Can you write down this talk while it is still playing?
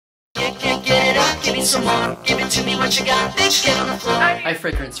give me some more. Give it to me what you got, bitch, get on the floor. Hi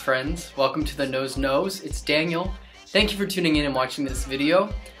fragrance friends, welcome to the Nose Knows. It's Daniel. Thank you for tuning in and watching this video.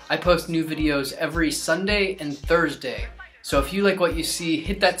 I post new videos every Sunday and Thursday. So if you like what you see,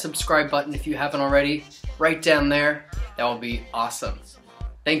 hit that subscribe button if you haven't already, right down there. That will be awesome.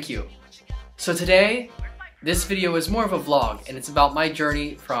 Thank you. So today, this video is more of a vlog, and it's about my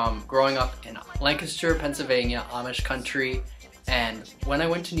journey from growing up in Lancaster, Pennsylvania, Amish country, and when I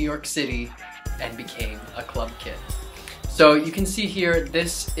went to New York City and became a club kid. So you can see here,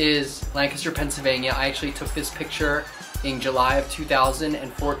 this is Lancaster, Pennsylvania. I actually took this picture in July of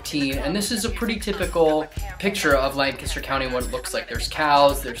 2014, and this is a pretty typical picture of Lancaster County and what it looks like. There's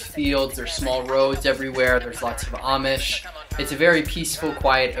cows, there's fields, there's small roads everywhere, there's lots of Amish. It's a very peaceful,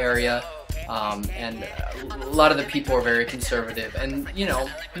 quiet area. And a lot of the people are very conservative and, you know,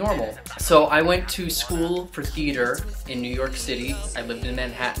 normal. So I went to school for theater in New York City. I lived in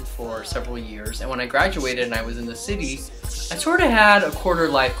Manhattan for several years, and when I graduated and I was in the city, I sort of had a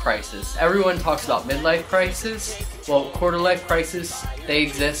quarter-life crisis. Everyone talks about midlife crisis. Well, quarter-life crisis, they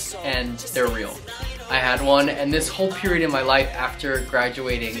exist and they're real. I had one, and this whole period in my life after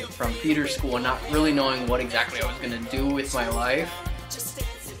graduating from theater school and not really knowing what exactly I was going to do with my life,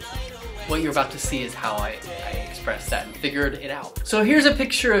 what you're about to see is how I expressed that and figured it out. So here's a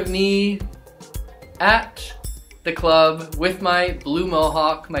picture of me at the club with my blue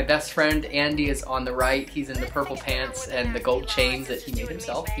mohawk. My best friend Andy is on the right. He's in the purple pants and the gold chains that he made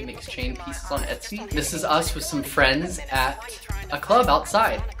himself. He makes chain pieces on Etsy. This is us with some friends at a club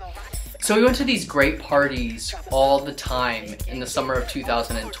outside. So we went to these great parties all the time in the summer of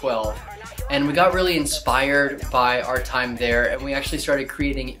 2012. And we got really inspired by our time there, and we actually started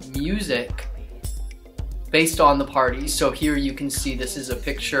creating music based on the parties. So here you can see this is a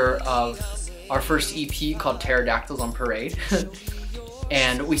picture of our first EP called Pterodactyls on Parade.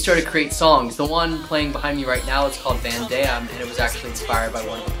 And we started to create songs. The one playing behind me right now is called Van Dam, and it was actually inspired by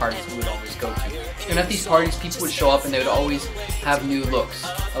one of the parties we would always go to. And at these parties, people would show up and they would always have new looks.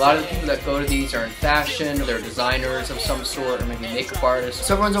 A lot of the people that go to these are in fashion, they're designers of some sort, or maybe makeup artists.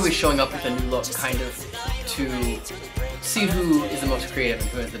 So everyone's always showing up with a new look, kind of to see who is the most creative and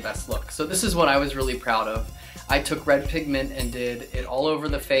who has the best look. So this is what I was really proud of. I took red pigment and did it all over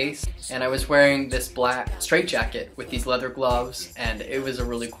the face, and I was wearing this black straitjacket with these leather gloves, and it was a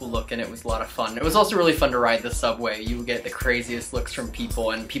really cool look and it was a lot of fun. It was also really fun to ride the subway. You would get the craziest looks from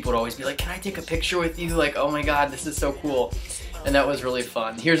people, and people would always be like, "Can I take a picture with you?" Like, "Oh my god, this is so cool." And that was really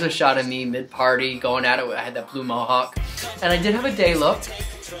fun. Here's a shot of me mid-party going at it. I had that blue mohawk, and I did have a day look.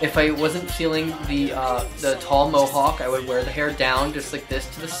 If I wasn't feeling the tall mohawk, I would wear the hair down just like this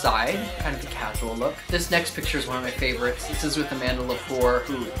to the side, kind of a casual look. This next picture is one of my favorites. This is with Amanda Lepore,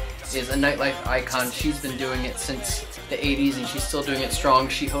 who is a nightlife icon. She's been doing it since the 80s and she's still doing it strong.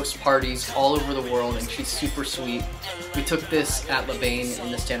 She hosts parties all over the world and she's super sweet. We took this at LeBain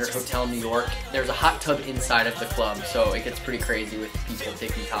in the Standard Hotel in New York. There's a hot tub inside of the club, so it gets pretty crazy with people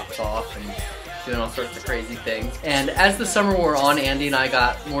taking tops off and doing all sorts of crazy things. And as the summer wore on, Andy and I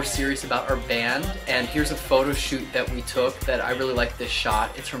got more serious about our band, and here's a photo shoot that we took that I really like this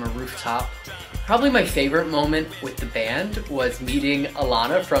shot. It's from a rooftop. Probably my favorite moment with the band was meeting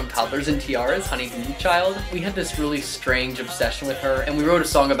Alana from Toddlers and Tiaras, Honey Boo Child. We had this really strange obsession with her, and we wrote a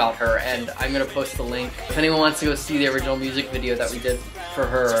song about her, and I'm gonna post the link. If anyone wants to go see the original music video that we did for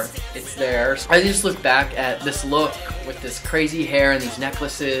her, it's there. I just look back at this look with this crazy hair and these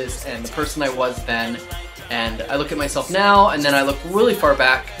necklaces and the person I was then, and I look at myself now, and then I look really far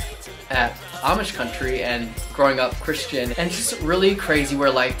back at Amish country and growing up Christian, and it's just really crazy where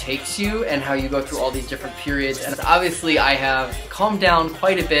life takes you and how you go through all these different periods. And obviously I have calmed down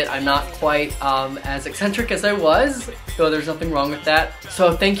quite a bit. I'm not quite as eccentric as I was, though there's nothing wrong with that.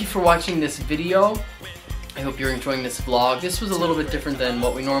 So thank you for watching this video. I hope you're enjoying this vlog. This was a little bit different than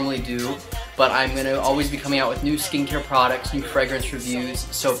what we normally do, but I'm going to always be coming out with new skincare products, new fragrance reviews,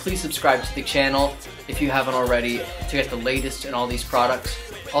 so please subscribe to the channel if you haven't already to get the latest in all these products.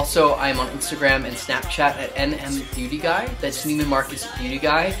 Also, I'm on Instagram and Snapchat at NMBeautyGuy. That's Neiman Marcus Beauty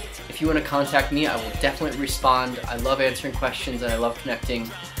Guy. If you want to contact me, I will definitely respond. I love answering questions and I love connecting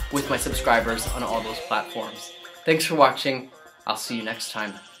with my subscribers on all those platforms. Thanks for watching. I'll see you next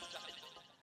time.